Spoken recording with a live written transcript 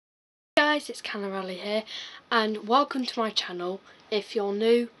guys, it's Canarelli here, and welcome to my channel. If you're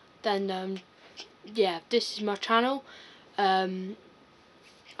new, then yeah, this is my channel. I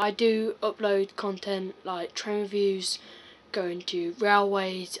do upload content like train reviews, going to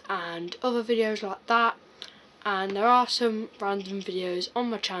railways and other videos like that, and there are some random videos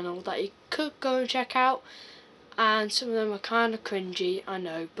on my channel that you could go and check out, and some of them are kind of cringy, I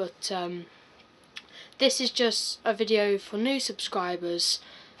know, but this is just a video for new subscribers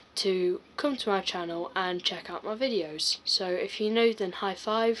to come to my channel and check out my videos. So if you're new, then high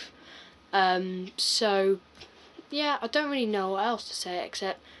five. So yeah, I don't really know what else to say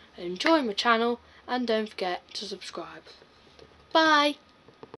except enjoy my channel and don't forget to subscribe. Bye!